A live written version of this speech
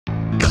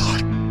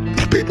God,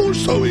 these people are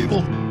so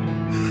evil.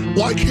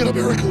 Why can't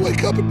America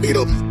wake up and beat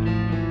them?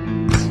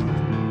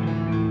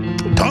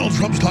 Donald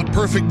Trump's not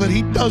perfect, but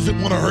he doesn't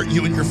want to hurt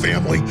you and your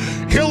family.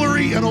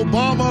 Hillary and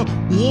Obama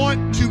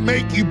want to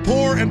make you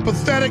poor and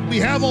pathetic. We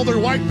have all their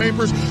white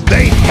papers.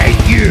 They hate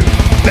you.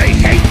 They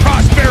hate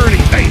prosperity.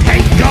 They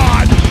hate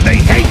God.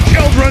 They hate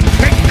children.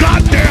 And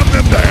goddamn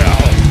them to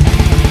hell.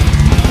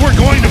 We're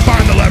going to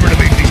find the lever to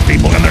beat these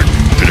people, and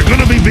they're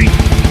going to be beat.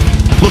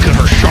 Look at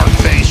her sharp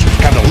face.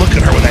 Have to look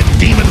at her with that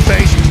demon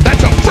face.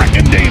 That's a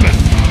frickin' demon.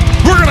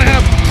 We're going to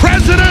have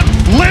President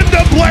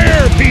Linda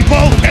Blair,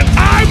 people, and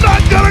I'm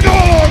not going to go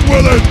along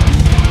with it.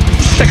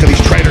 I'm sick of these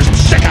traitors. I'm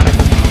sick of it.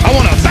 I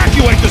want to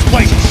evacuate this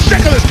place. I'm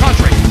sick of this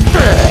country.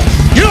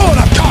 You know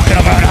what I'm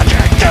talking about out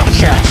there, don't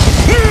you?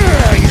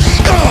 You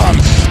scum.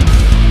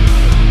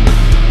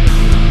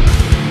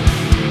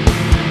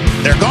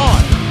 They're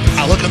gone.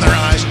 I look in their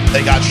eyes.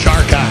 They got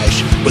shark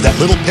eyes with that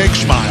little pig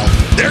smile.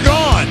 They're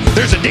gone.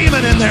 There's a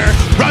demon in there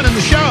running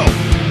the show.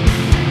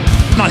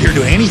 I'm not here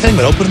doing anything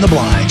but opening the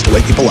blinds to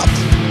wake people up.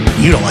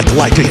 You don't like the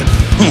light, do you?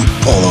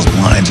 Pull those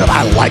blinds up.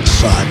 I like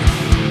sun.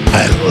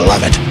 I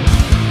love it.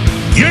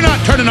 You're not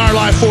turning our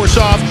life force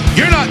off.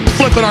 You're not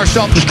flipping our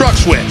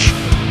self-destruct switch.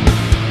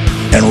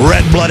 And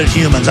red-blooded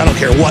humans, I don't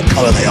care what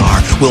color they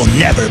are, will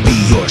never be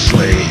your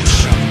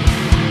slaves.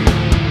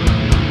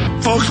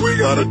 Folks, we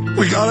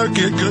gotta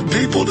get good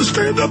people to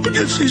stand up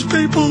against these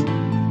people.